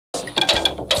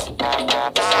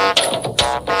What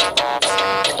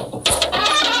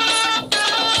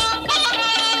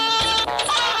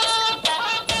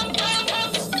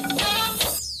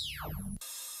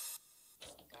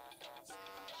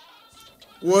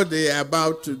they are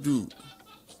about to do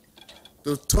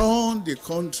to turn the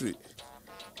country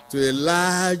to a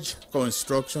large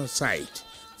construction site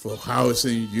for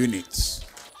housing units.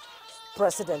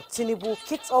 President Tinubu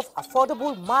kicks off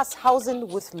affordable mass housing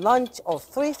with launch of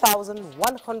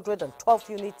 3,112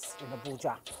 units in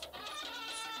Abuja.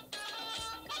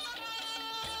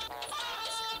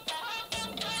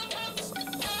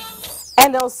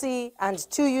 NLC and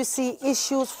 2UC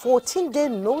issues 14-day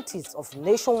notice of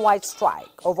nationwide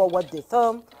strike over what they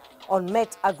term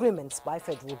unmet agreements by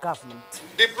federal government.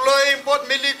 Deploying both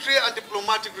military and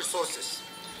diplomatic resources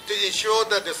to ensure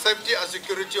that the safety and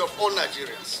security of all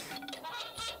Nigerians.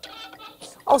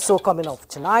 Also coming up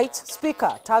tonight,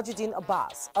 Speaker Tajuddin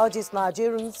Abbas urges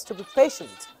Nigerians to be patient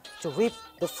to reap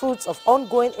the fruits of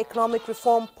ongoing economic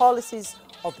reform policies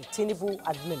of the Tinubu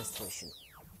administration.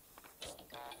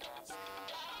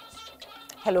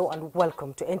 Hello and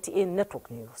welcome to NTA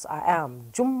Network News. I am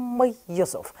Jummai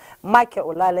Yusuf.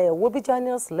 Michael Olale will be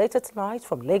joining us later tonight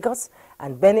from Lagos,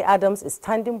 and Benny Adams is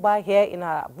standing by here in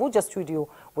our Abuja studio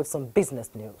with some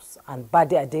business news. And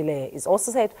Bade Adele is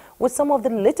also set with some of the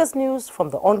latest news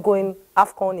from the ongoing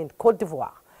AFCON in Côte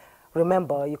d'Ivoire.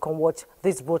 Remember, you can watch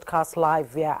this broadcast live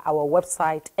via our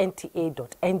website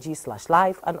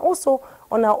nta.ng/live and also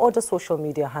on our other social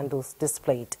media handles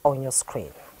displayed on your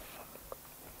screen.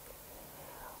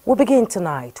 We begin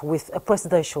tonight with a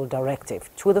presidential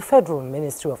directive to the Federal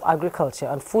Ministry of Agriculture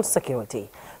and Food Security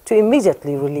to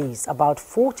immediately release about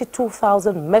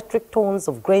 42,000 metric tons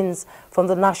of grains from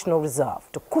the National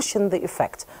Reserve to cushion the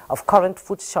effect of current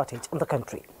food shortage in the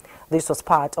country. This was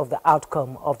part of the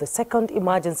outcome of the second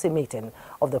emergency meeting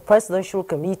of the Presidential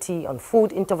Committee on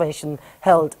Food Intervention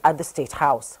held at the State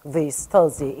House this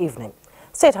Thursday evening.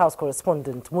 State House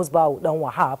correspondent Musbah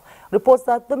Wahab reports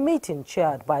that the meeting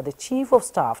chaired by the Chief of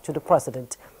Staff to the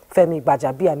President, Femi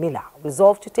Gbajabiamila,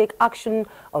 resolved to take action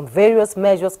on various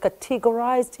measures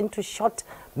categorized into short,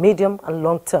 medium and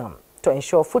long term to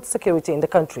ensure food security in the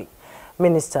country.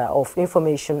 Minister of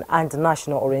Information and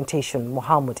National Orientation,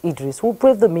 Mohammed Idris, who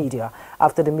briefed the media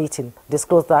after the meeting,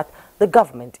 disclosed that the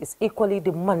government is equally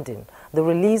demanding the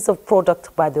release of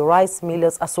product by the Rice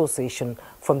Millers Association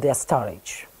from their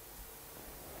storage.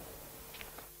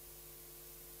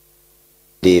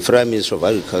 The Federal Ministry of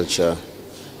Agriculture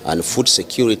and Food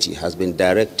Security has been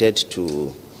directed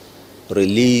to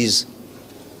release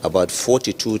about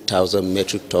 42,000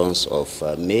 metric tons of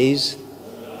maize,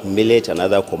 millet and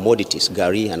other commodities,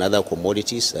 gari and other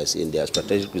commodities as in their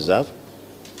strategic reserve,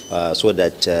 so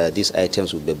that these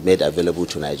items will be made available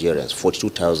to Nigerians,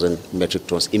 42,000 metric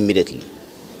tons immediately.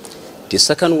 The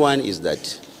second one is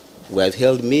that we have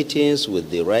held meetings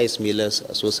with the Rice Millers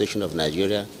Association of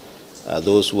Nigeria,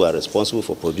 those who are responsible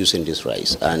for producing this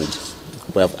rice, and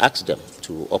we have asked them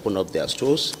to open up their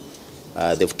stores.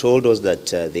 They've told us that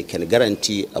they can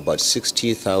guarantee about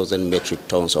 60,000 metric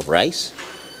tons of rice.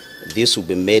 This will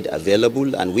be made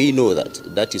available, and we know that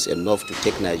that is enough to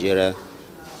take Nigeria,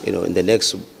 in the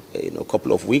next,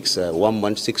 couple of weeks, 1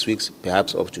 month, 6 weeks,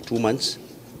 perhaps up to 2 months,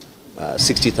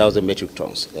 60,000 metric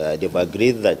tons. They've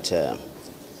agreed that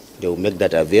they will make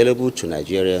that available to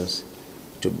Nigerians,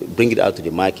 to bring it out to the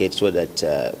market so that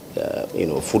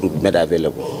food will be made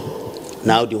available.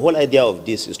 Now, the whole idea of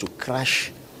this is to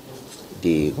crash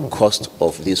the cost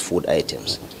of these food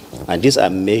items. And these are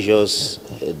measures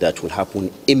that will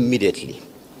happen immediately.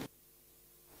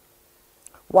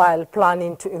 While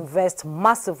planning to invest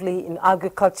massively in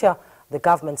agriculture, the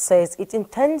government says it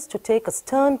intends to take a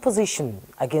stern position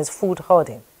against food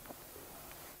hoarding.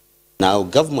 Now,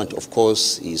 government, of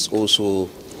course, is also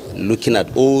looking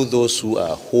at all those who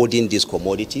are hoarding these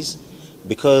commodities,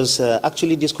 because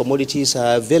actually these commodities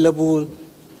are available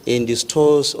in the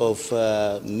stores of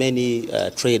many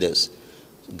traders.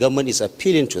 Government is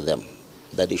appealing to them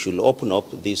that they should open up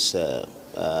these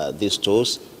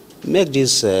stores, make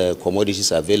these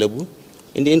commodities available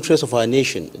in the interest of our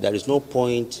nation. There is no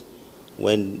point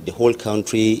when the whole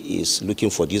country is looking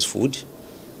for this food.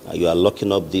 You are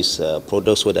locking up these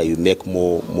products so that you make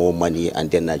more money, and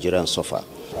then Nigerians suffer.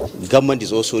 The government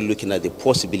is also looking at the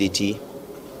possibility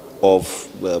of,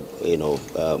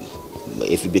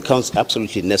 if it becomes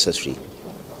absolutely necessary,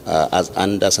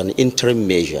 as an interim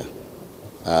measure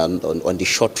on the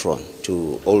short run,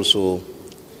 to also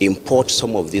import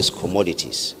some of these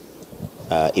commodities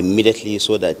immediately,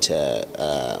 so that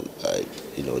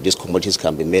these commodities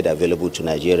can be made available to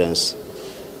Nigerians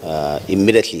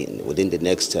immediately within the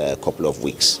next couple of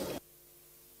weeks.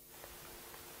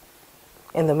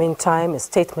 In the meantime, a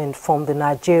statement from the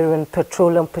Nigerian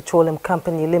Petroleum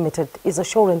Company Limited is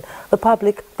assuring the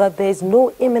public that there is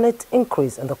no imminent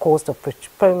increase in the cost of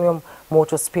premium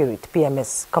motor spirit,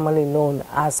 PMS, commonly known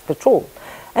as petrol.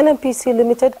 NNPC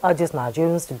Limited urges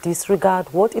Nigerians to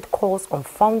disregard what it calls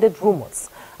unfounded rumors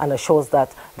and assures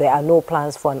that there are no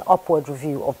plans for an upward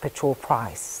review of petrol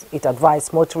price. It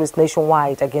advised motorists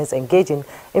nationwide against engaging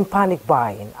in panic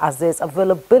buying as there is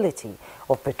availability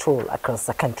of petrol across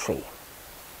the country.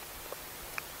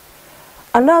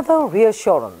 Another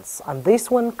reassurance, and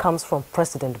this one comes from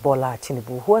President Bola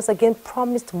Tinubu, who has again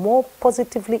promised more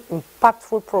positively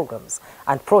impactful programs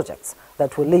and projects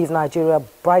that will leave Nigeria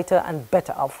brighter and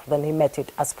better off than he met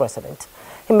it as president.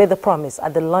 He made the promise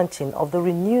at the launching of the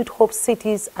Renewed Hope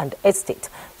Cities and Estate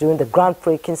during the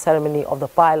groundbreaking ceremony of the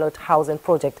pilot housing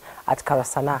project at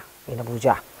Karasana in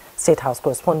Abuja. State House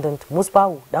correspondent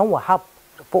Musbau Danwahab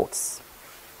reports.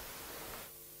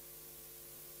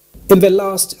 In the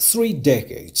last 3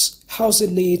 decades,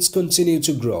 housing needs continue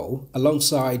to grow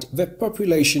alongside the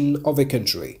population of a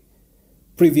country.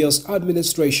 Previous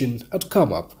administration had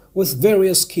come up with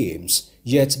various schemes,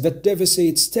 yet the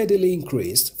deficit steadily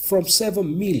increased from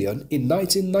 7 million in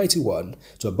 1991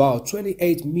 to about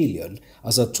 28 million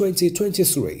as of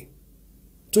 2023.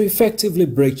 To effectively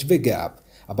bridge the gap,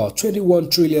 about 21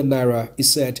 trillion naira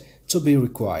is said to be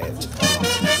required.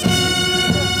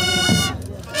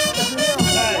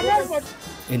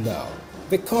 And now,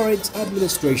 the current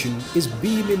administration is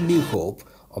beaming new hope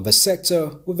on the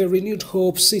sector with the Renewed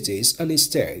Hope Cities and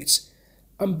Estates.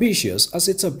 Ambitious as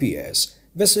it appears,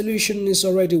 the solution is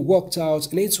already worked out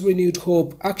in its Renewed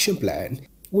Hope Action Plan,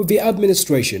 with the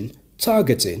administration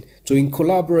targeting to, in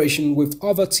collaboration with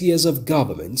other tiers of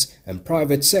government and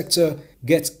private sector,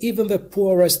 get even the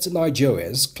poorest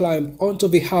Nigerians climb onto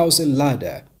the housing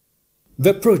ladder.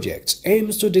 The project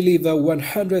aims to deliver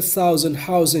 100,000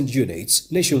 housing units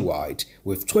nationwide,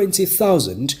 with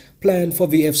 20,000 planned for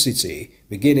the FCT,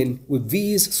 beginning with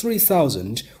these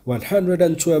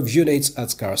 3,112 units at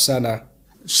Karasana.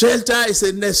 Shelter is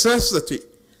a necessity.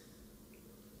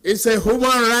 It's a human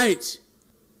right.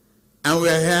 And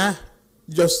we're here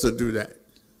just to do that.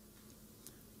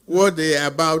 What they are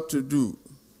about to do,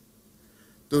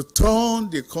 to turn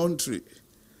the country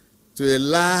to a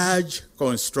large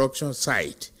construction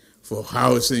site for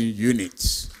housing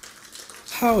units.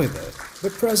 However, the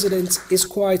president is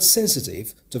quite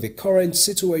sensitive to the current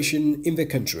situation in the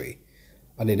country,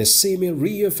 and in a seeming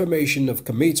reaffirmation of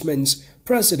commitments,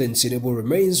 President Tinubu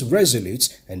remains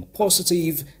resolute and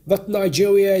positive that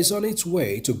Nigeria is on its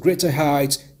way to greater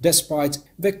heights despite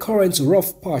the current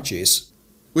rough patches.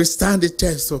 We stand the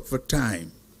test of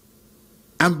time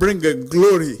and bring a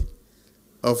glory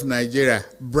of Nigeria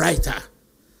brighter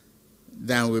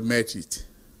than we met it.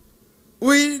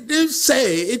 We did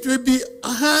say it will be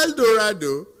El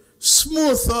Dorado,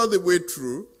 smooth all the way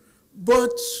through, but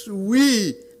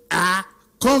we are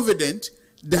confident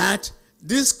that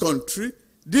this country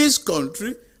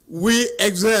will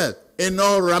excel in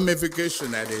all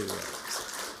ramifications that is.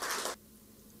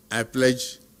 I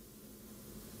pledge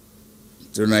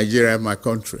to Nigeria, my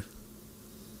country,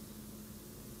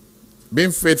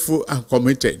 being faithful and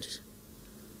committed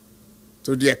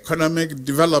to the economic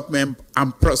development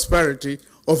and prosperity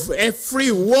of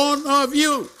every one of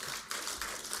you.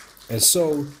 And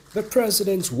so, the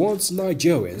president wants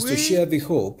Nigerians to share the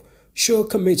hope, show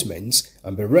commitment,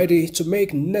 and be ready to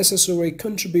make necessary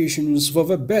contributions for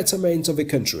the betterment of the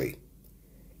country.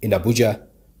 In Abuja,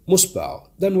 Musbau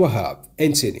Danwahab,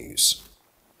 NTA News.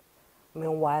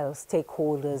 Meanwhile,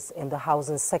 stakeholders in the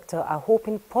housing sector are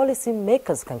hoping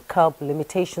policymakers can curb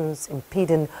limitations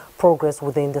impeding progress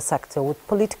within the sector with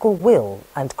political will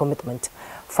and commitment.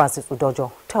 Francis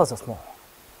Udojo tells us more.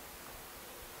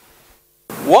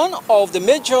 One of the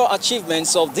major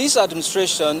achievements of this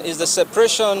administration is the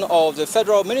separation of the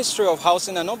Federal Ministry of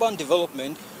Housing and Urban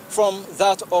Development from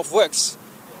that of Works.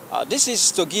 This is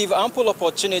to give ample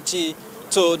opportunity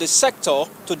to the sector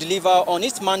to deliver on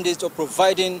its mandate of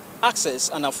providing access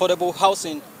and affordable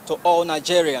housing to all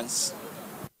Nigerians.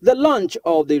 The launch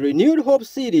of the Renewed Hope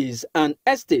Cities and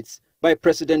Estates by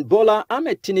President Bola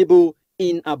Ahmed Tinubu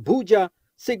in Abuja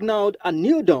signaled a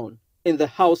new dawn in the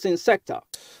housing sector.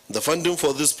 The funding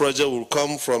for this project will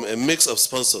come from a mix of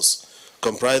sponsors,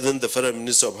 comprising the Federal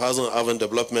Ministry of Housing and Urban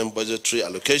Development budgetary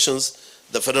allocations,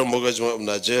 the Federal Mortgage Bank of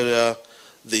Nigeria,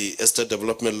 the estate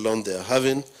development loan they are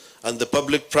having, and the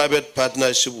public-private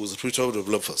partnership with spiritual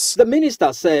developers. The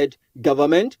minister said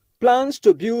government plans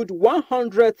to build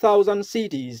 100,000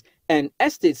 cities and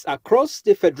estates across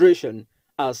the federation,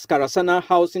 as Karasana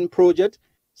housing project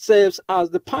serves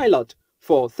as the pilot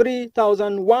for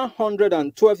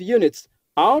 3,112 units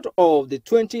out of the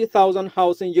 20,000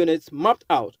 housing units mapped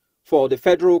out for the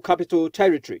Federal Capital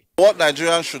Territory. What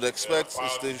Nigerians should expect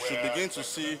is they should begin to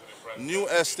see new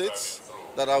estates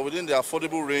that are within the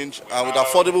affordable range and with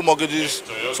affordable mortgages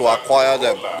to acquire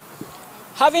them.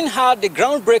 Having had the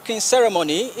groundbreaking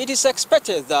ceremony, it is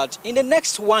expected that in the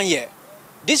next 1 year,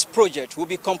 this project will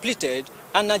be completed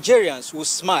and Nigerians will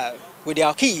smile with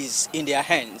their keys in their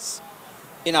hands.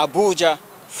 In Abuja,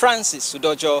 Francis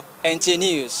Sudojo, NTA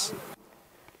News.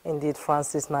 Indeed,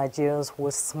 Francis, Nigerians will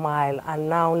smile. And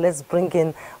now let's bring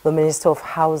in the Minister of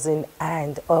Housing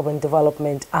and Urban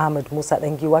Development, Ahmed Musa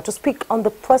Dengiwa, to speak on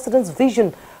the President's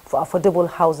vision for affordable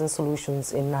housing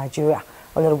solutions in Nigeria.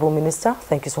 Honorable Minister,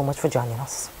 thank you so much for joining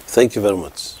us. Thank you very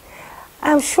much.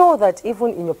 I'm sure that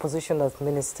even in your position as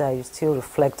Minister, you still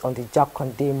reflect on the Jack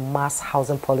Condé mass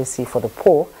housing policy for the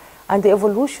poor and the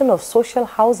evolution of social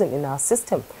housing in our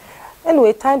system.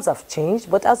 Anyway, times have changed,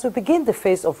 but as we begin the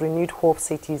phase of renewed hope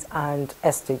cities and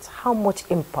estates, how much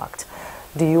impact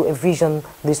do you envision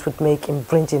this would make in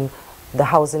bridging the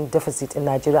housing deficit in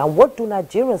Nigeria? And what do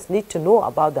Nigerians need to know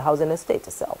about the housing estate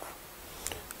itself?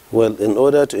 Well, in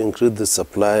order to increase the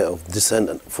supply of decent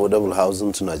and affordable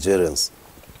housing to Nigerians,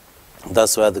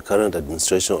 that's why the current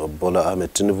administration of Bola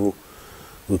Ahmed Tinubu,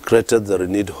 we created the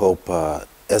Renewed Hope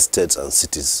Estates and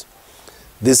Cities.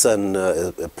 This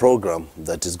is a program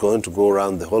that is going to go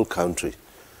around the whole country,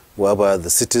 whereby the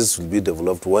cities will be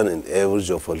developed, one in every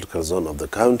geopolitical zone of the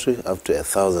country, up to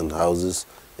 1,000 houses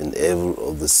in every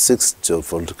of the 6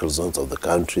 geopolitical zones of the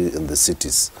country in the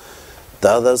cities. The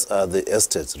others are the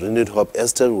estates. Renewed Hope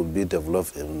Estate will be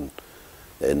developed in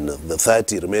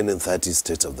the remaining 30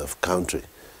 states of the country,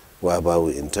 whereby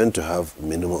we intend to have a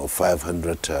minimum of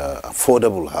 500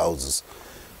 affordable houses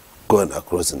going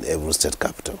across in every state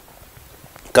capital.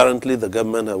 Currently, the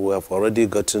government we have already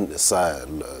gotten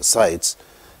sites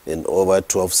in over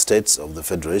 12 states of the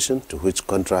Federation, to which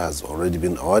contract has already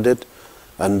been awarded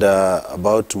and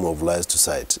about to mobilize to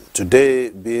site.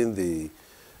 Today being the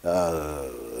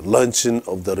launching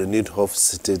of the Renewed Hope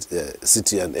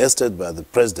City and Estate by the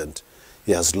President.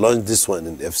 He has launched this one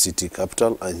in FCT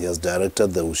capital, and he has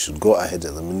directed that we should go ahead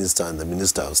as the Minister and the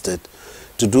Minister of State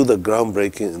to do the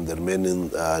groundbreaking in the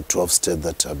remaining 12 states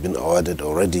that have been awarded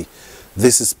already.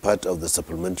 This is part of the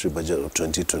supplementary budget of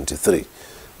 2023.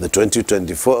 The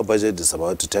 2024 budget is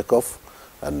about to take off,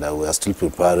 and we are still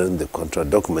preparing the contract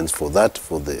documents for that,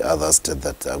 for the other states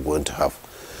that are going to have.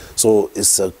 So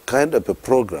it's a kind of a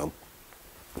program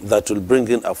that will bring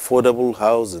in affordable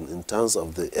housing in terms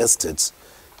of the estates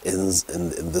in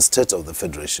the state of the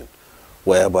Federation,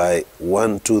 whereby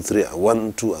 1, 2,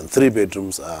 and 3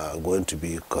 bedrooms are going to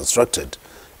be constructed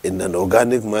in an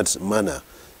organic manner,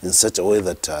 in such a way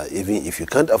that even if you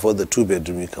can't afford the 2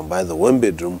 bedroom, you can buy the 1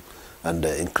 bedroom, and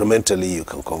incrementally you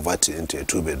can convert it into a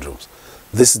 2 bedrooms.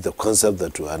 This is the concept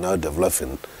that we are now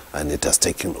developing, and it has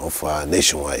taken off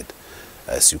nationwide.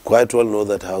 As you quite well know,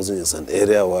 that housing is an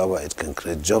area where it can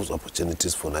create jobs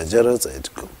opportunities for Nigerians, and it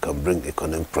can bring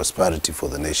economic prosperity for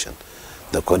the nation.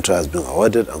 The contract has been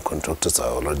awarded and contractors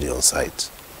are already on site.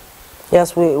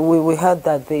 Yes, we heard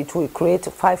that it will create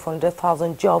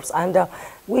 500,000 jobs, and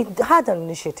we had an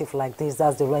initiative like this,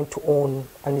 that's the rent to own,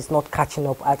 and it's not catching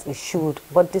up as it should.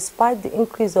 But despite the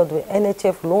increase of the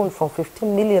NHF loan from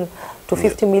 15 million to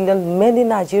 50 million, many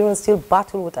Nigerians still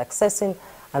battle with accessing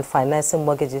and financing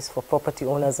mortgages for property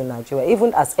owners in Nigeria.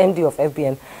 Even as MD of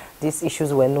FBN, these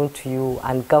issues were known to you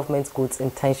and government's good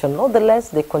intention.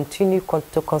 Nonetheless, they continue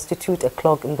to constitute a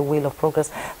clog in the wheel of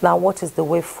progress. Now, what is the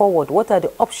way forward? What are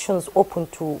the options open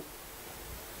to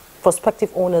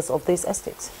prospective owners of these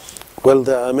estates? Well,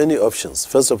 there are many options.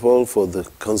 First of all, for the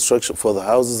construction, for the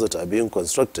houses that are being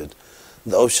constructed,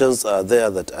 the options are there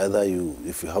that either you,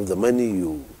 if you have the money,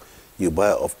 you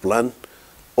buy off plan,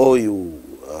 or you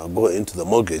go into the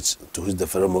mortgage, to which the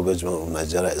Federal Mortgage Bank of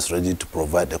Nigeria is ready to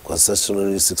provide a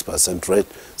concessionary 6% rate,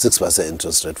 6%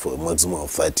 interest rate for a maximum of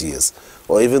 30 years,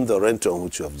 or even the rent-to-own,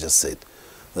 which you have just said.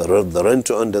 The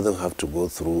rent-to-own doesn't have to go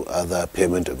through other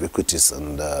payment of equities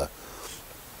and the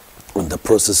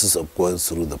processes of going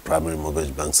through the primary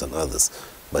mortgage banks and others,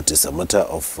 but it's a matter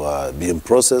of being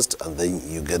processed, and then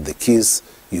you get the keys.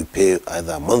 You pay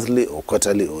either monthly or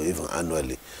quarterly or even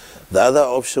annually. The other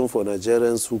option for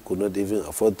Nigerians who could not even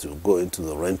afford to go into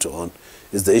the rent-to-own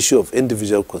is the issue of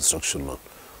individual construction loan,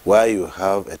 where you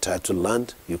have a title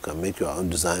land, you can make your own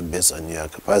design based on your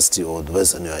capacity or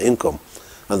based on your income,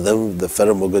 and then the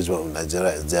Federal Mortgage Bank of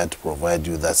Nigeria is there to provide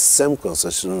you that same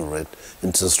concessional rate,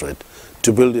 interest rate,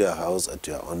 to build your house at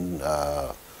your own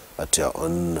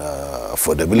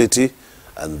affordability,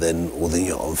 and then within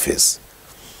your own phase.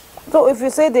 So if you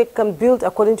say they can build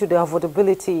according to the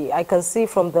affordability, I can see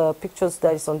from the pictures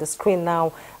that is on the screen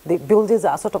now, the buildings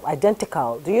are sort of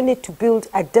identical. Do you need to build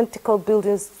identical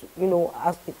buildings, you know,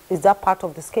 is that part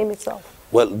of the scheme itself?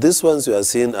 Well, these ones you are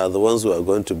seeing are the ones we are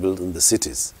going to build in the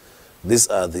cities. These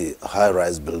are the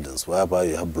high-rise buildings, whereby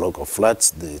you have block of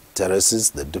flats, the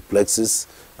terraces, the duplexes,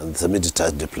 and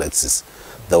semi-detached duplexes.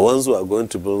 The ones who are going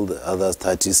to build the other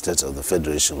 30 states of the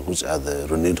Federation, which are the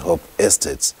renewed hope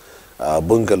estates,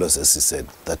 bungalows, as he said,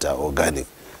 that are organic,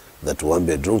 that one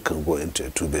bedroom can go into a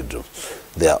two bedroom.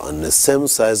 They are on the same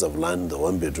size of land, the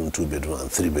one bedroom, two bedroom,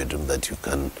 and three bedroom, that you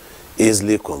can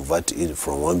easily convert it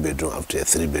from one bedroom up to a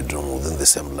three bedroom within the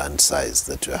same land size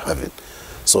that you are having.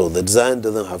 So the design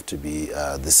doesn't have to be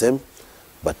the same,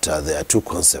 but there are two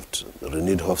concepts, the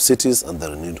renewed hope cities and the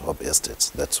renewed hope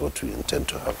estates. That's what we intend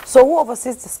to have. So who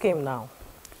oversees the scheme now?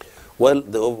 Well,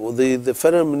 the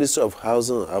Federal Ministry of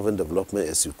Housing and Urban Development,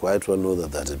 as you quite well know,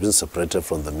 that has been separated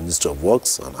from the Ministry of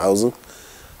Works and Housing,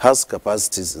 has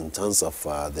capacities in terms of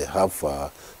they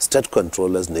have state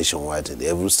controllers nationwide in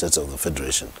every state of the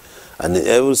Federation. And in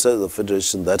every state of the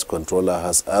Federation, that controller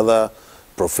has other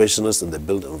professionals in the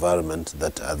built environment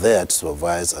that are there to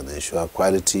supervise and ensure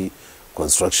quality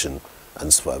construction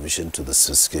and supervision to the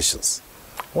specifications.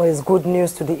 Well, it's good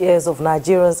news to the ears of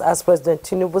Nigerians, as President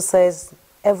Tinubu says.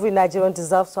 Every Nigerian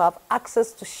deserves to have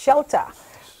access to shelter.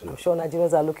 Sure. I'm sure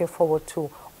Nigerians are looking forward to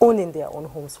owning their own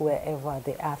homes wherever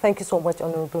they are. Thank you so much,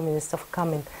 Honorable Minister, for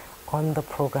coming on the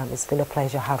program. It's been a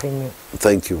pleasure having you.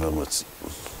 Thank you very much.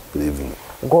 Good evening.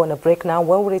 We'll go on a break now.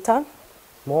 When we return,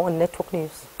 more on Network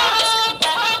News.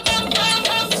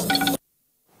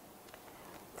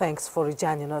 Thanks for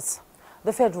rejoining us.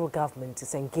 The federal government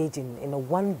is engaging in a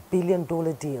 $1 billion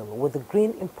deal with the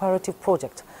Green Imperative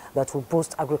project that will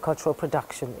boost agricultural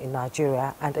production in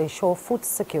Nigeria and ensure food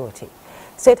security.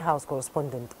 State House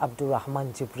correspondent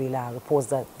Abdulrahman Jibrila reports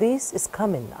that this is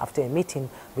coming after a meeting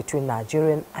between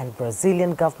Nigerian and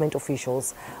Brazilian government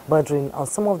officials bordering on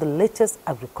some of the latest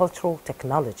agricultural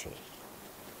technology.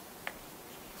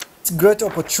 It's a great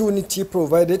opportunity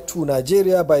provided to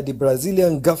Nigeria by the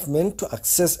Brazilian government to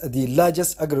access the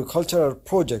largest agricultural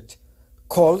project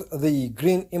called the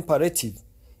Green Imperative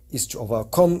is to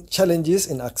overcome challenges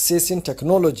in accessing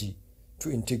technology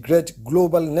to integrate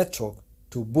global network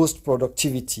to boost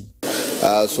productivity.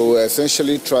 So we're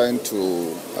essentially trying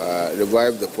to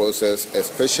revive the process,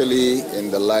 especially in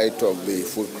the light of the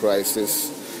food crisis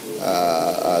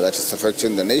that is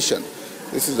affecting the nation.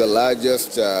 This is the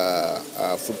largest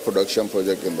food production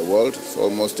project in the world. It's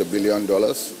almost $1 billion.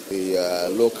 The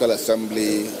local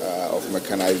assembly of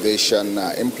mechanization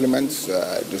implements,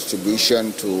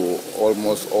 distribution to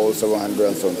almost all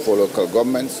 704 local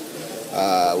governments,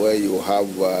 where you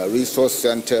have resource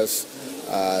centers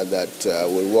that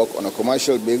will work on a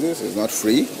commercial basis. It's not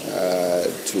free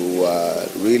to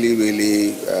really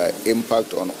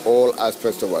impact on all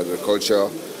aspects of agriculture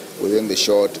within the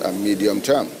short and medium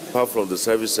term. Apart from the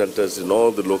service centers in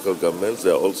all the local governments, they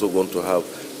are also going to have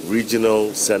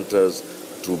regional centers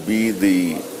to be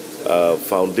the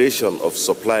foundation of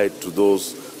supply to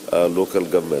those local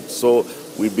governments. So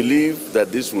we believe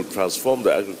that this will transform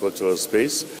the agricultural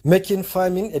space. Making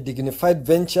farming a dignified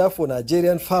venture for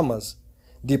Nigerian farmers,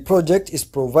 the project is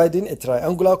providing a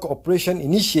triangular cooperation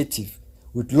initiative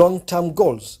with long-term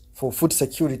goals for food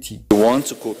security. We want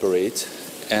to cooperate,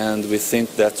 and we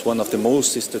think that one of the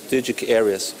most strategic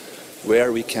areas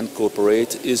where we can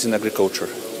cooperate is in agriculture.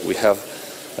 We have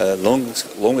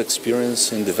long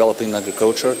experience in developing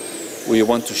agriculture. We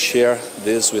want to share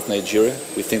this with Nigeria.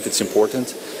 We think it's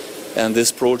important. And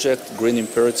this project, Green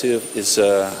Imperative, is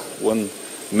one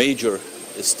major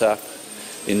step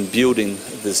in building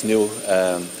this new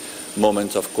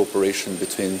moment of cooperation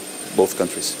between both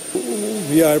countries.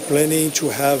 We are planning to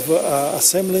have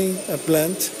assembling a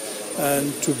plant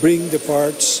and to bring the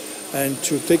parts and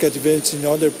to take advantage in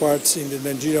other parts in the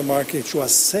Nigerian market to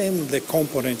assemble the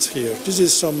components here. This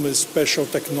is some special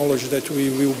technology that we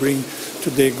will bring to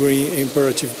the Green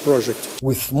Imperative project.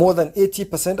 With more than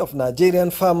 80% of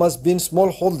Nigerian farmers being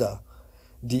smallholder,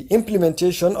 the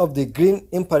implementation of the Green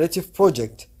Imperative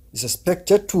project is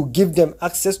expected to give them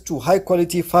access to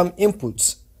high-quality farm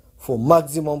inputs for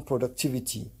maximum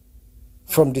productivity.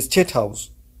 From the State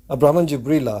House, Abdulrahman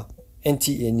Jibrila,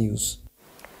 NTA News.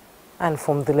 And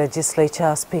from the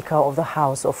legislature, Speaker of the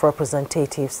House of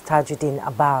Representatives, Tajuddin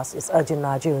Abbas, is urging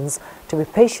Nigerians to be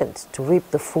patient to reap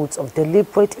the fruits of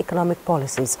deliberate economic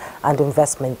policies and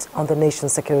investment on the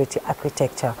nation's security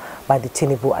architecture by the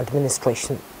Tinubu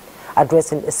administration.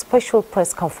 Addressing a special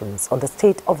press conference on the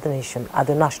state of the nation at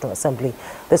the National Assembly,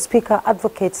 the Speaker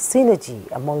advocates synergy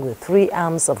among the three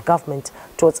arms of government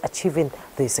towards achieving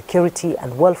the security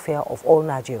and welfare of all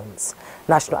Nigerians.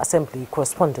 National Assembly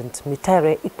correspondent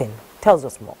Mitare Ipen tells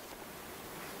us more.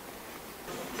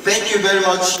 Thank you very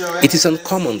much. It is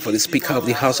uncommon for the Speaker of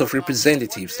the House of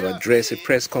Representatives to address a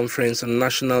press conference on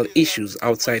national issues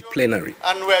outside plenary.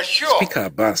 And we're sure Speaker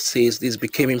Abbas says this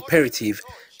became imperative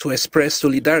to express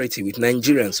solidarity with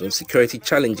Nigerians on security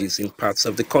challenges in parts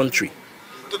of the country.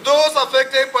 to those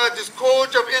affected by the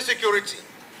scourge of insecurity,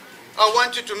 I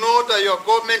want you to know that your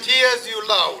government hears you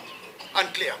loud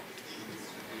and clear.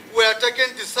 We are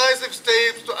taking decisive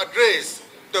steps to address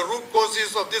the root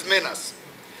causes of this menace,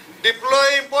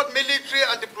 deploying both military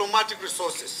and diplomatic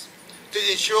resources to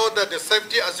ensure that the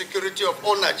safety and security of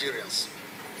all Nigerians.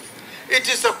 It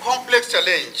is a complex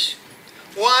challenge,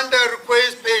 one that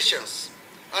requires patience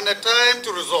and a time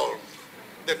to resolve.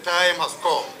 The time has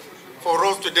come for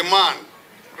us to demand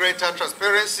greater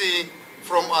transparency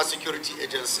from our security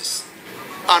agencies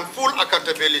and full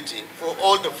accountability for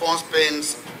all the funds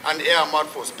spent and earmarked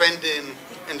for spending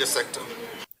in the sector.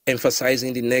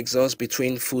 Emphasizing the nexus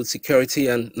between food security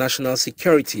and national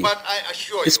security, But I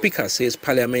assure the Speaker says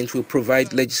Parliament will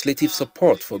provide legislative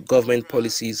support for government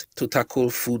policies to tackle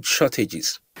food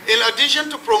shortages. In addition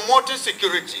to promoting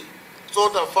security so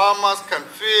that farmers can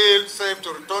feel safe to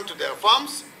return to their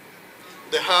farms,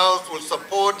 the House will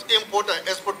support import and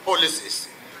export policies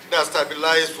that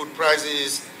stabilize food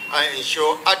prices and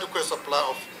ensure adequate supply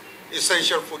of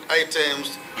essential food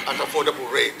items at affordable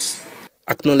rates.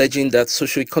 Acknowledging that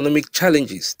socio-economic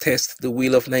challenges test the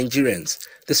will of Nigerians,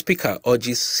 the Speaker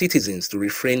urges citizens to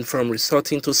refrain from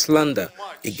resorting to slander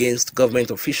against government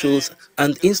officials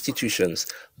and institutions,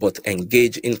 but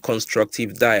engage in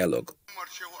constructive dialogue.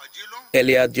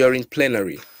 Earlier during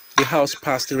plenary, the House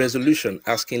passed a resolution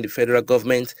asking the federal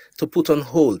government to put on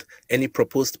hold any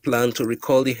proposed plan to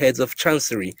recall the heads of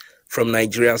chancery from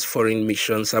Nigeria's foreign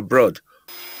missions abroad.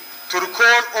 To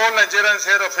recall all Nigerians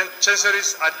head of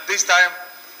chanceries at this time,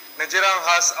 Nigeria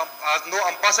has no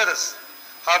ambassadors.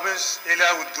 Having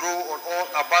earlier withdrew on all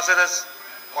ambassadors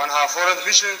on her foreign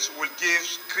missions will give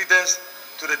credence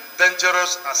to the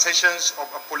dangerous assertions of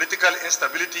a political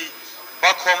instability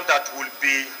back home that will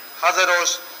be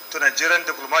hazardous to Nigerian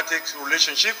diplomatic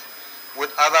relationship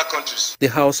with other countries. The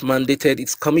House mandated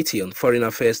its Committee on Foreign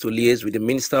Affairs to liaise with the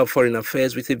Minister of Foreign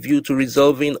Affairs with a view to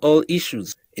resolving all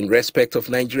issues in respect of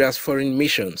Nigeria's foreign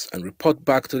missions and report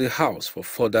back to the House for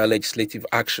further legislative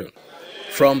action.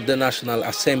 From the National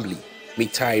Assembly,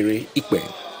 Mitaire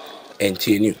Ikwen,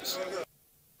 NTA News.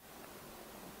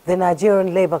 The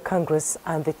Nigerian Labour Congress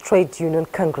and the Trade Union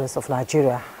Congress of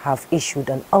Nigeria have issued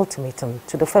an ultimatum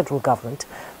to the federal government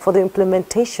for the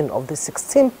implementation of the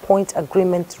 16-point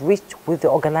agreement reached with the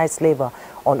organized labour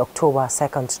on October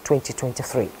 2nd,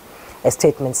 2023. A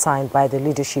statement signed by the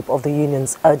leadership of the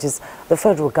unions urges the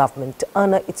federal government to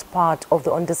honor its part of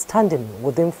the understanding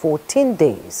within 14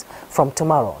 days from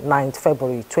tomorrow, 9th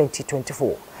February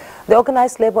 2024. The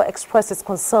organized labour expresses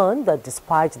concern that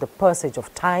despite the passage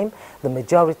of time, the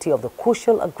majority of the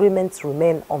crucial agreements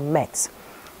remain unmet.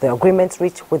 The agreements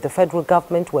reached with the federal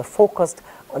government were focused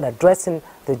on addressing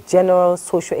the general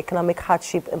socio-economic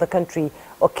hardship in the country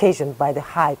occasioned by the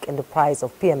hike in the price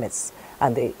of PMS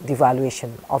and the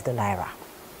devaluation of the naira.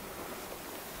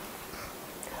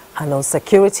 And on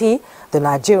security, the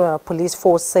Nigerian police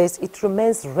force says it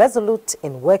remains resolute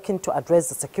in working to address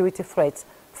the security threats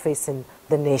facing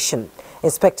the nation.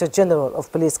 Inspector General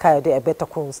of Police Kayode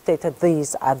Ebetakun stated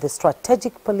this at the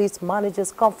Strategic Police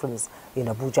Managers Conference in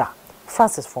Abuja.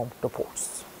 Francis Form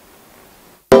reports.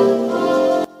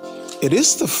 It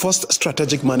is the first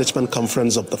strategic management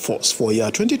conference of the force for year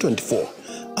 2024,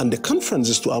 and the conference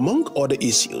is to, among other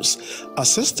issues,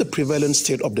 assess the prevalent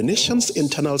state of the nation's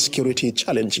internal security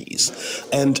challenges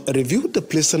and review the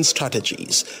policing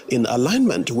strategies in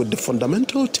alignment with the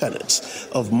fundamental tenets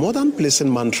of modern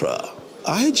policing mantra.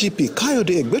 IGP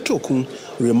Kayode Egbetokun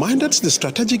reminded the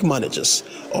strategic managers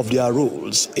of their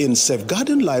roles in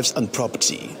safeguarding lives and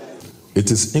property. It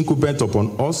is incumbent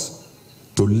upon us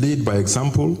to lead by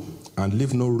example and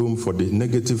leave no room for the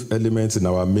negative elements in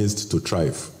our midst to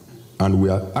thrive. And we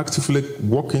are actively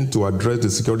working to address the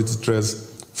security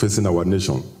threats facing our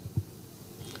nation.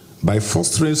 By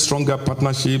fostering stronger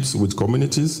partnerships with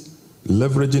communities,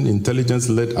 leveraging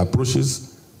intelligence-led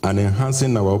approaches, and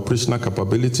enhancing our operational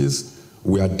capabilities,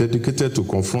 we are dedicated to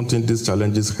confronting these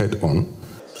challenges head-on.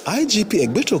 IGP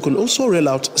Egbetokun also read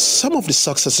out some of the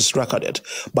successes recorded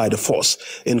by the force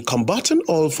in combating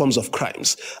all forms of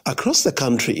crimes across the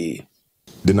country.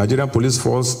 The Nigerian police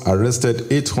force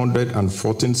arrested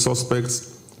 814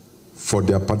 suspects for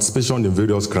their participation in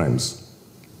various crimes,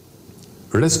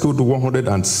 rescued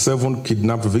 107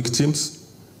 kidnapped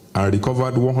victims, and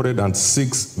recovered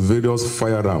 106 various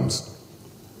firearms,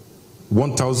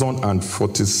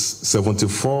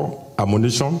 1,074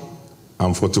 ammunition,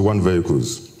 and 41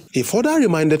 vehicles. He further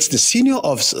reminded the senior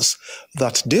officers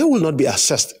that they will not be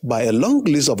assessed by a long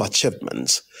list of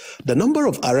achievements, the number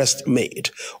of arrests made,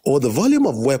 or the volume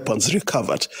of weapons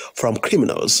recovered from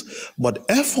criminals, but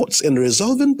efforts in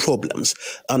resolving problems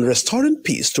and restoring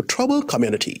peace to troubled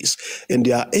communities in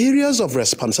their areas of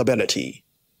responsibility.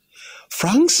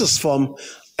 Francis from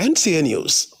NTA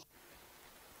News.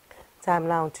 Time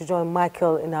now to join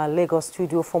Michael in our Lagos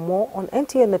studio for more on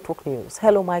NTA Network News.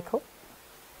 Hello, Michael.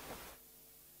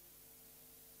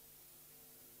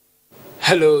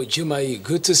 Hello, Jumai.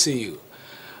 Good to see you.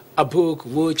 A book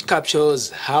which captures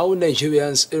how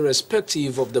Nigerians,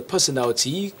 irrespective of the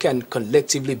personality, can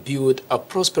collectively build a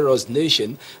prosperous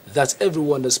nation that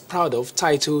everyone is proud of,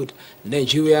 titled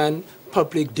Nigerian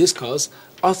Public Discourse,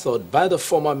 authored by the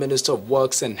former Minister of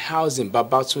Works and Housing,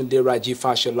 Babatunde Raji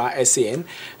Fashola, SAN,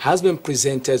 has been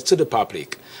presented to the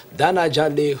public. Dana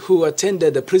Jale, who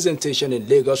attended the presentation in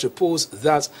Lagos, reports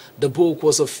that the book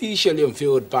was officially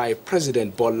unveiled by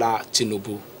President Bola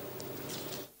Tinubu.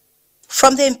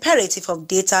 From the imperative of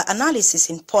data analysis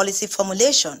in policy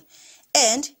formulation,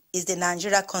 and is the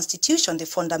Nigeria Constitution the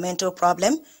fundamental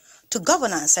problem, to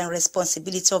governance and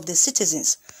responsibility of the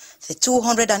citizens, the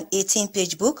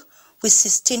 218-page book with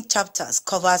 16 chapters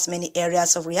covers many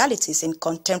areas of realities in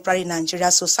contemporary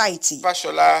Nigeria society.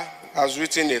 Fashola has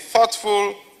written a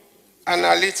thoughtful,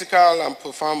 analytical and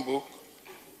profound book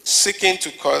seeking to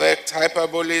correct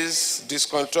hyperboles,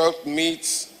 disconstruct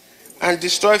myths, and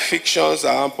destroy fictions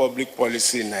around public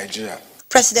policy in Nigeria.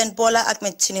 President Bola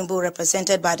Ahmed Tinubu,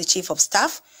 represented by the Chief of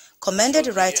Staff, commended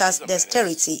the writer's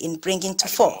dexterity in bringing to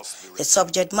fore the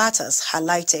subject matters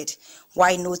highlighted,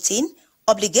 while noting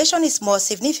obligation is more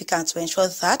significant to ensure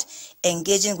that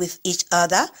engaging with each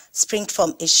other springs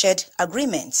from a shared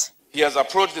agreement. He has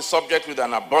approached the subject with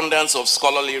an abundance of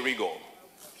scholarly rigor,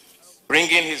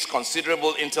 bringing his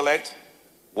considerable intellect,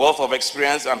 wealth of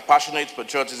experience, and passionate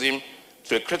patriotism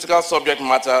to a critical subject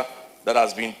matter that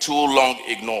has been too long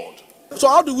ignored. So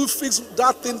how do we fix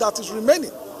that thing that is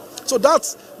remaining? So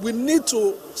that we need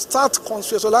to start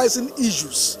conceptualizing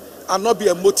issues and not be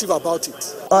emotive about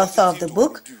it. Author of the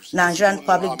book, Nigerian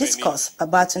Public Discourse,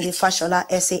 Babatunde Fashola,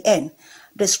 SAN,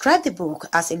 described the book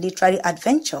as a literary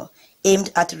adventure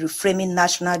aimed at reframing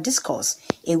national discourse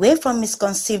away from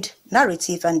misconceived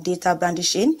narrative and data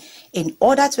brandishing in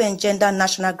order to engender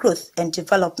national growth and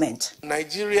development.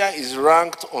 Nigeria is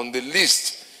ranked on the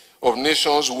list of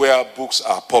nations where books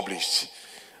are published.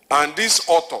 And this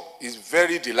author is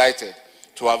very delighted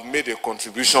to have made a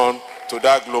contribution to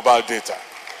that global data.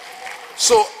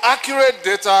 So accurate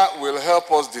data will help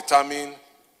us determine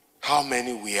how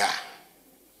many we are,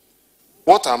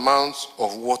 what amount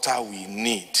of water we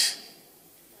need,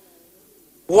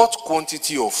 what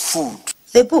quantity of food.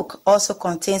 The book also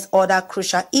contains other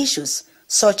crucial issues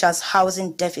such as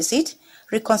housing deficit,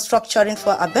 reconstructing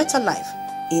for a better life.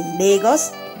 In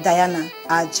Lagos, Diana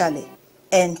Ajale,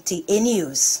 NTA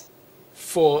News.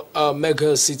 For a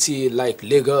mega city like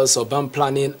Lagos, urban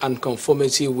planning and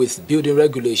conformity with building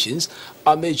regulations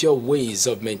are major ways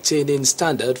of maintaining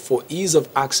standard for ease of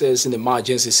access in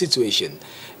emergency situation.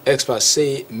 Experts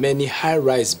say many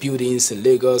high-rise buildings in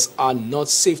Lagos are not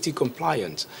safety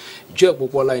compliant. Joe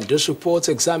Popola in this report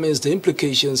examines the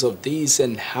implications of this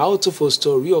and how to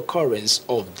foster reoccurrence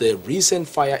of the recent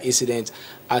fire incident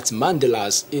at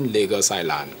Mandelas in Lagos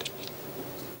Island.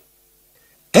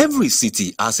 Every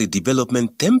city has a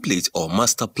development template or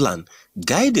master plan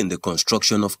guiding the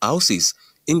construction of houses,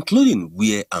 including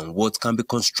where and what can be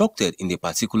constructed in a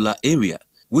particular area.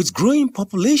 With growing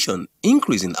population,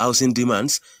 increase in housing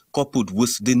demands, coupled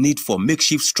with the need for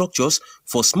makeshift structures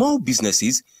for small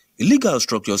businesses, illegal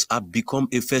structures have become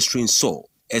a festering sore.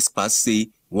 Experts say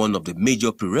one of the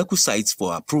major prerequisites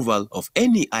for approval of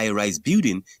any high-rise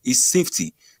building is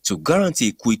safety to guarantee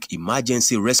a quick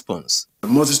emergency response.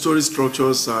 Multi-story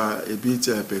structures are a bit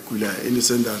peculiar in the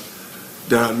sense that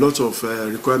there are lots of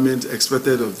requirements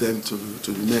expected of them to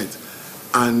be met.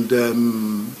 And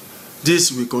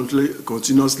this will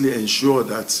continuously ensure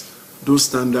that those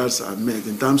standards are met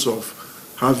in terms of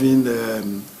having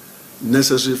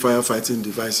necessary firefighting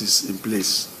devices in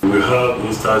place. We have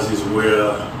instances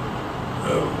where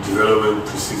development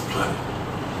precedes planning.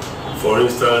 For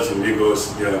instance, in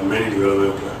Lagos, there are many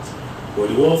development plans, but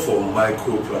the one for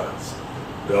micro plans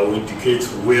that will indicate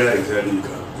where exactly you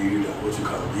can build and what you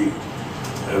can build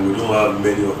and we don't have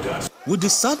many of that. With the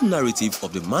sad narrative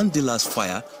of the Mandela's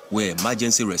fire, where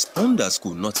emergency responders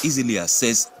could not easily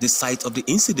assess the site of the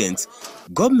incident,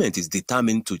 government is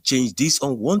determined to change this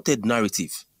unwanted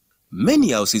narrative.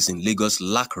 Many houses in Lagos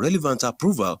lack relevant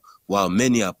approval, while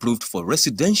many approved for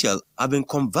residential have been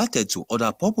converted to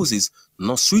other purposes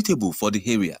not suitable for the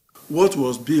area. What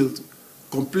was built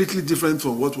completely different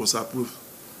from what was approved.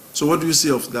 So what do you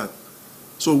say of that?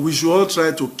 So we should all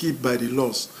try to keep by the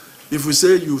laws. If we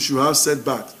say you should have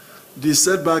setback, the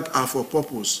setback are for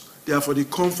purpose. They are for the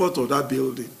comfort of that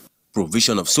building.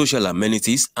 Provision of social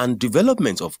amenities and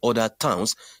development of other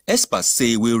towns, experts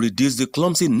say, will reduce the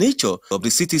clumsy nature of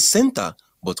the city center,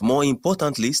 but more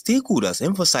importantly, stakeholders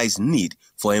emphasize need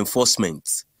for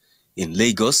enforcement. In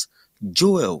Lagos,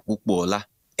 Joel Wukbola,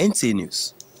 NTA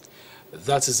News.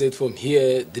 That is it from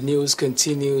here. The news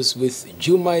continues with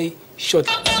Jumai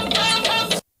shortly.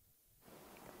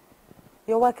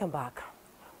 You're welcome back.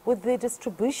 With the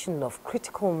distribution of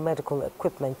critical medical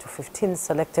equipment to 15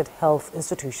 selected health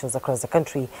institutions across the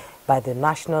country by the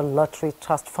National Lottery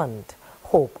Trust Fund,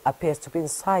 hope appears to be in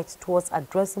sight towards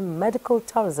addressing medical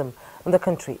tourism in the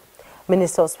country.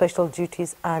 Minister of Special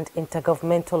Duties and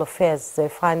Intergovernmental Affairs,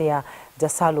 Zephania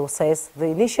Dasalo, says the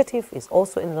initiative is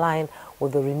also in line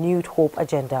with the renewed hope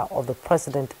agenda of the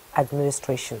President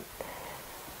administration.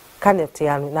 Kenneth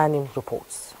Nanim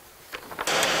reports.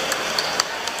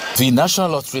 The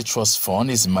National Lottery Trust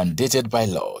Fund is mandated by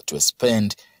law to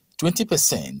spend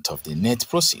 20% of the net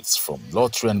proceeds from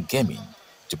lottery and gaming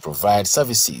to provide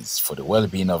services for the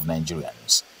well-being of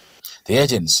Nigerians. The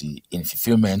agency, in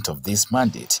fulfillment of this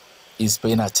mandate, is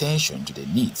paying attention to the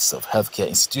needs of healthcare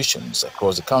institutions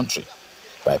across the country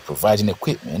by providing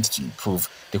equipment to improve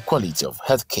the quality of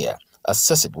healthcare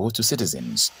accessible to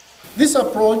citizens. This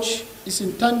approach is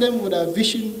in tandem with our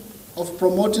vision of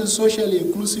promoting socially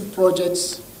inclusive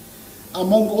projects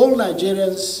among all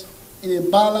Nigerians in a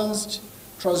balanced,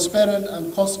 transparent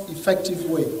and cost-effective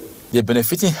way. The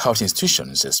benefiting health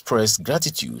institutions expressed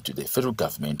gratitude to the federal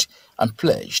government and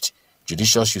pledged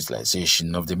judicious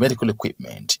utilization of the medical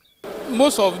equipment.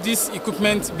 Most of this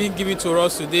equipment being given to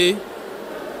us today,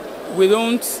 we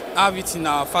don't have it in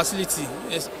our facility,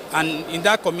 and in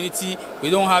that community, we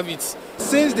don't have it.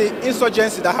 Since the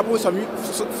insurgency that happened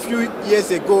some few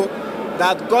years ago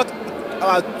that got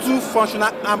our 2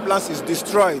 functional ambulances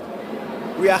destroyed,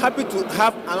 we are happy to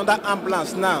have another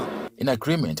ambulance now. In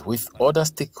agreement with other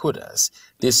stakeholders,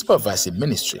 the Supervisory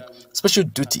Ministry, Special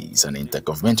Duties and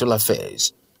Intergovernmental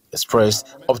Affairs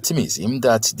expressed optimism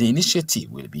that the initiative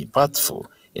will be impactful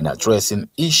in addressing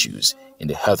issues in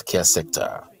the healthcare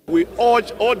sector. We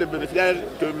urge all the beneficiaries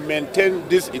to maintain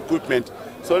this equipment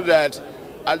so that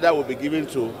others will be given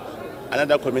to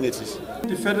another communities.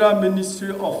 The Federal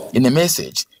Ministry of... In a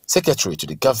message, Secretary to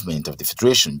the Government of the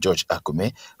Federation, George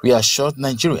Akume, reassured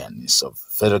Nigerians of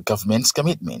federal government's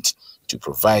commitment to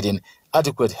providing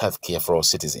adequate health care for all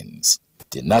citizens.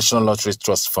 The National Lottery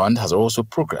Trust Fund has also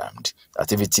programmed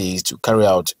activities to carry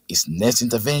out its next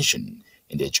intervention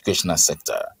in the educational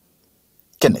sector.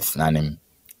 Kenneth Nanim,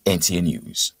 NTA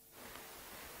News.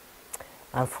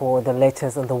 And for the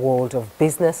latest in the world of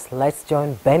business, let's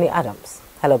join Benny Adams.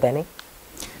 Hello, Benny.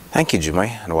 Thank you,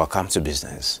 Jumai, and welcome to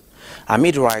Business.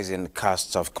 Amid rising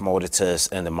costs of commodities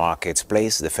in the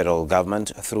marketplace, the federal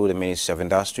government, through the Ministry of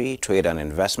Industry, Trade and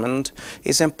Investment,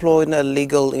 is employing a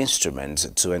legal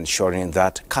instrument to ensuring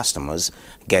that customers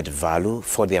get value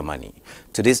for their money.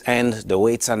 To this end, the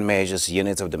Weights and Measures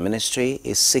Unit of the Ministry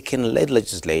is seeking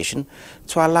legislation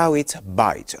to allow it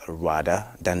bite rather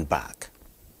than back.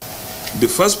 The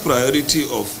first priority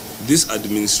of this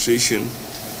administration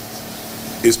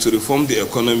is to reform the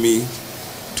economy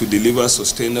to deliver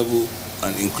sustainable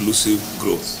and inclusive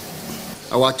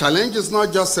growth. Our challenge is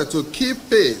not just to keep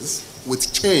pace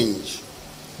with change,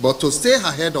 but to stay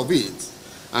ahead of it,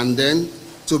 and then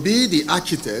to be the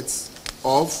architects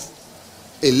of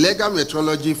a legal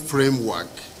metrology framework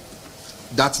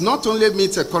that not only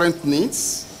meets the current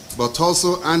needs, but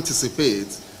also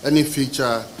anticipates any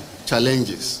future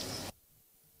challenges.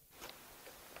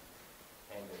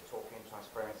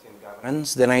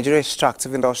 The Nigeria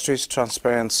Extractive Industries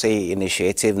Transparency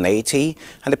Initiative, NTA,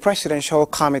 and the Presidential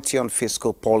Committee on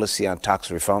Fiscal Policy and Tax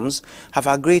Reforms have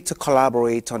agreed to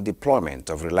collaborate on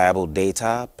deployment of reliable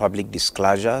data, public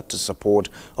disclosure to support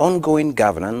ongoing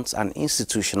governance and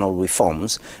institutional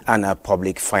reforms and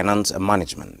public finance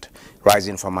management.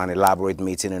 Rising from an elaborate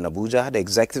meeting in Abuja, the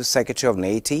Executive Secretary of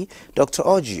NTA, Dr.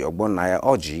 Orji Ogbonnaya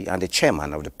Orji, and the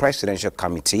Chairman of the Presidential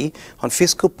Committee on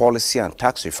Fiscal Policy and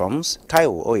Tax Reforms,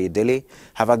 Taiwo Oyedele,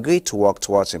 have agreed to work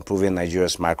towards improving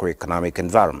Nigeria's macroeconomic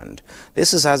environment.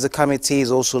 This is as the committee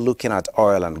is also looking at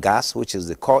oil and gas, which is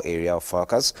the core area of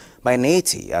focus by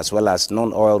NTA, as well as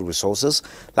non-oil resources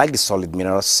like the solid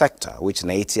minerals sector, which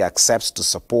NTA accepts to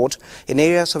support in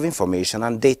areas of information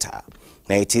and data.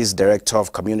 NATI's Director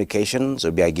of Communications,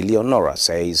 Obiagili Onora,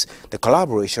 says the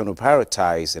collaboration will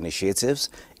prioritize initiatives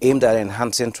aimed at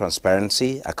enhancing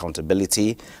transparency,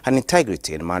 accountability, and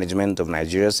integrity in management of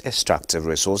Nigeria's extractive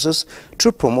resources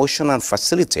through promotion and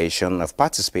facilitation of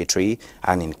participatory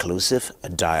and inclusive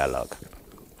dialogue.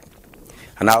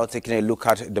 And now taking a look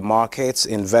at the markets,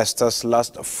 investors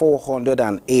lost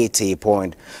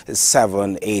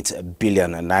 480.78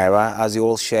 billion naira as the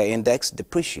all-share index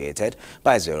depreciated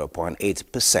by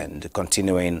 0.8%,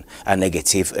 continuing a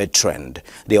negative trend.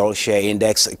 The all-share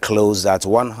index closed at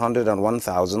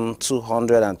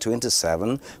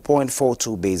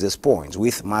 101,227.42 basis points,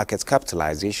 with market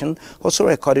capitalization also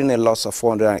recording a loss of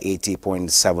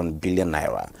 480.7 billion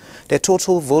naira. The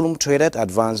total volume traded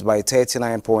advanced by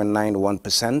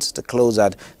 39.91%. To close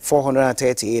at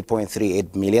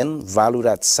 438.38 million, valued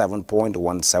at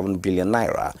 7.17 billion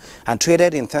naira, and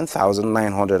traded in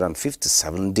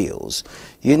 10,957 deals.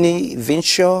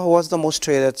 Univenture was the most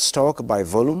traded stock by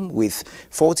volume with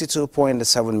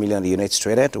 42.7 million units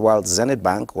traded, while Zenith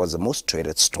Bank was the most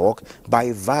traded stock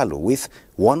by value with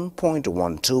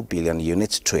 1.12 billion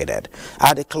units traded.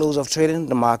 At the close of trading,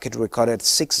 the market recorded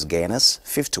 6 gainers,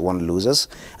 51 losers,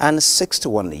 and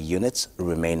 61 units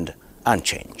remained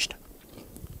unchanged.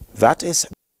 That is.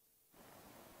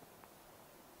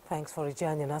 Thanks for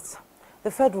joining us.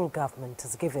 The federal government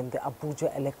has given the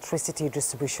Abuja Electricity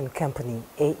Distribution Company,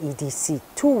 AEDC,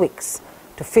 2 weeks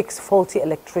to fix faulty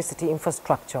electricity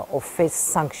infrastructure or face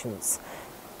sanctions.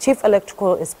 Chief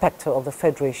Electrical Inspector of the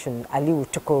Federation, Aliu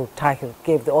Tukur Tahir,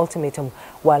 gave the ultimatum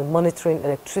while monitoring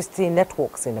electricity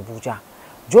networks in Abuja.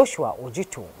 Joshua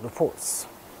Ojito reports.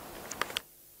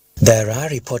 There are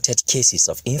reported cases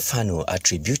of inferno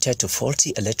attributed to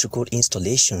faulty electrical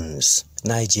installations.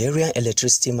 Nigerian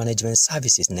Electricity Management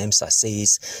Services (NEMSA)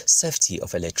 says safety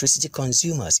of electricity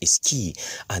consumers is key,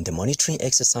 and the monitoring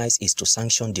exercise is to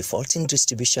sanction defaulting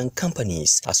distribution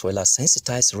companies as well as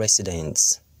sensitize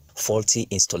residents. Faulty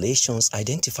installations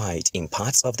identified in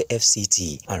parts of the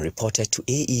FCT and reported to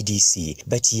AEDC,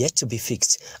 but yet to be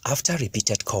fixed after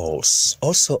repeated calls.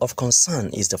 Also of concern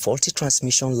is the faulty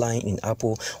transmission line in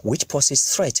Apo, which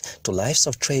poses threat to lives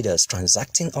of traders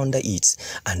transacting under it,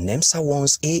 and NEMSA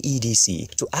warns AEDC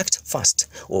to act fast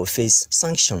or face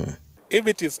sanction. If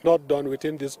it is not done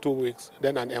within these 2 weeks,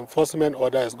 then an enforcement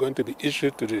order is going to be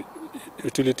issued to the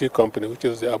utility company, which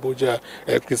is the Abuja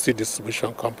Electricity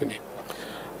Distribution Company.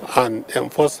 An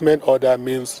enforcement order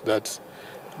means that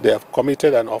they have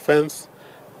committed an offense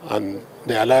and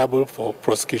they are liable for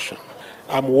prosecution.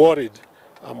 I'm worried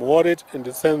in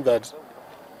the sense that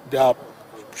there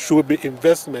should be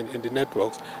investment in the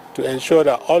networks to ensure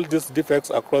that all these defects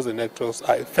across the networks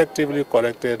are effectively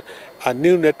corrected and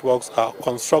new networks are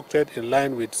constructed in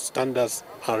line with standards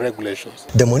and regulations.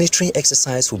 The monitoring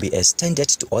exercise will be extended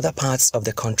to other parts of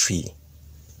the country.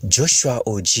 Joshua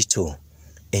Ojito,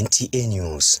 NTA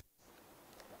News.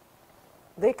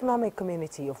 The Economic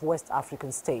Community of West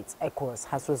African States, ECOWAS,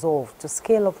 has resolved to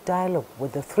scale up dialogue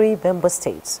with the 3 member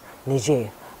states, Niger,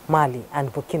 Mali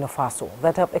and Burkina Faso,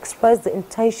 that have expressed the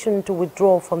intention to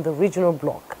withdraw from the regional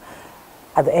bloc.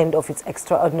 At the end of its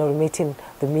extraordinary meeting,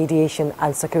 the Mediation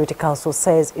and Security Council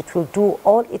says it will do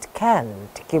all it can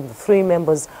to keep the 3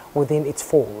 members within its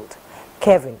fold.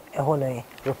 Kevin Ehone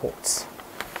reports.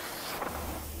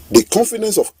 The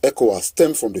confidence of ECOWAS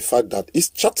stems from the fact that its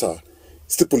charter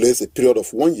stipulates a period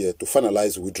of 1 year to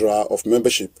finalize withdrawal of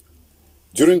membership.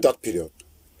 During that period,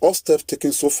 all steps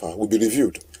taken so far will be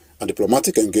reviewed and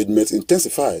diplomatic engagement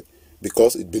intensified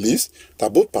because it believes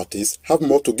that both parties have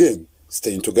more to gain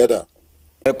staying together.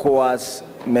 ECOWAS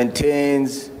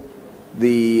maintains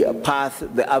the path,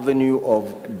 the avenue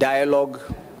of dialogue,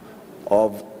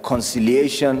 of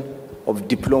conciliation, of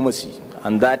diplomacy.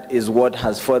 And that is what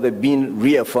has further been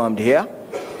reaffirmed here.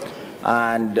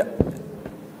 And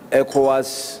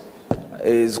ECOWAS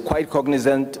is quite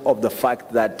cognizant of the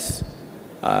fact that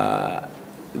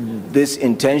this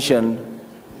intention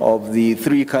of the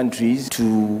 3 countries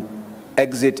to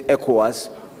exit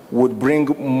ECOWAS would bring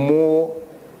more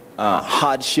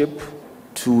hardship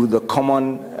to the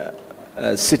common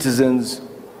citizens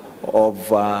of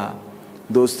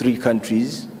those 3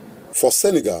 countries. For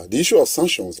Senegal, the issue of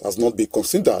sanctions has not been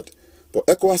considered but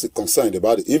ECOWAS is concerned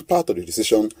about the impact of the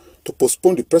decision to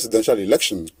postpone the presidential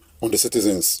election on the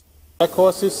citizens.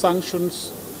 ECOWAS's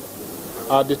sanctions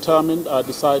are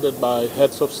decided by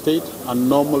heads of state, and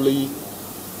normally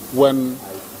when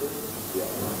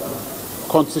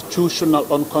unconstitutional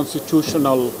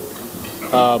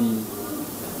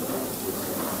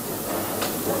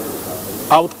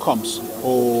outcomes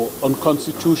or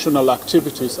unconstitutional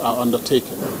activities are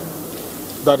undertaken,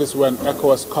 that is when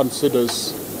ECOWAS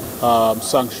considers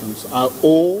sanctions,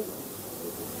 or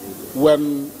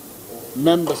when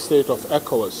member state of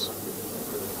ECOWAS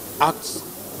acts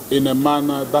in a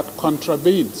manner that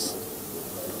contravenes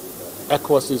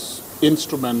ECOWAS's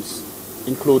instruments,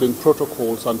 including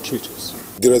protocols and treaties.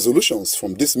 The resolutions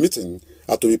from this meeting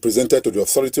are to be presented to the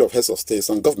authority of heads of states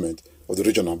and government of the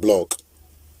regional bloc.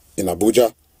 In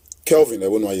Abuja, Kelvin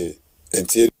Ewonwaye,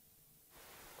 NTA.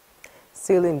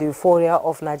 Still in the euphoria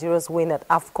of Nigeria's win at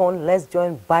AFCON, let's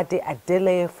join Badi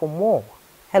Adele for more.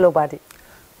 Hello, Badi.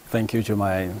 Thank you,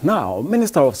 Jumai. Now,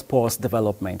 Minister of Sports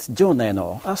Development, Joe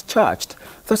Neno, has charged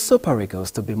the Super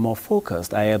Eagles to be more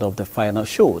focused ahead of the final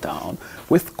showdown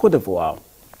with Cote d'Ivoire.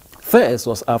 This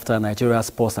was after Nigeria's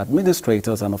sports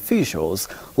administrators and officials,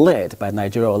 led by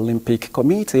Nigeria Olympic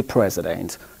Committee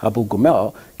President Abu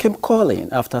Gumel, came calling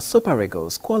after Super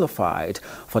Eagles qualified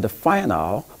for the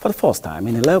final for the first time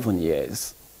in 11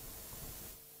 years.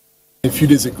 A few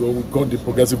days ago, we got the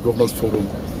Progressive Governors Forum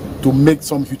to make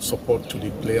some huge support to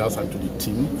the players and to the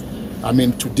team. I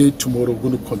mean, today, tomorrow, we're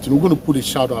going to continue. We're going to put a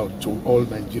shout out to all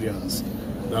Nigerians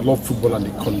that love football and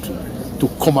the country to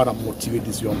come out and motivate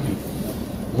these young people.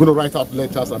 We're going to write out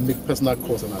letters and make personal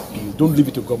calls and appeals. Don't leave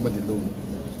it to government alone.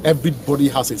 Everybody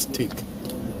has a stake.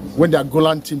 When the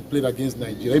Angolan team played against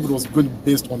Nigeria, if it was going to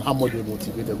be based on how much they were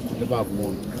motivated, we could never have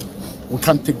won. We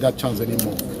can't take that chance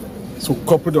anymore. So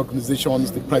corporate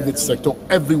organizations, the private sector,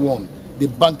 everyone, the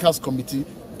bankers committee,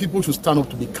 people should stand up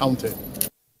to be counted.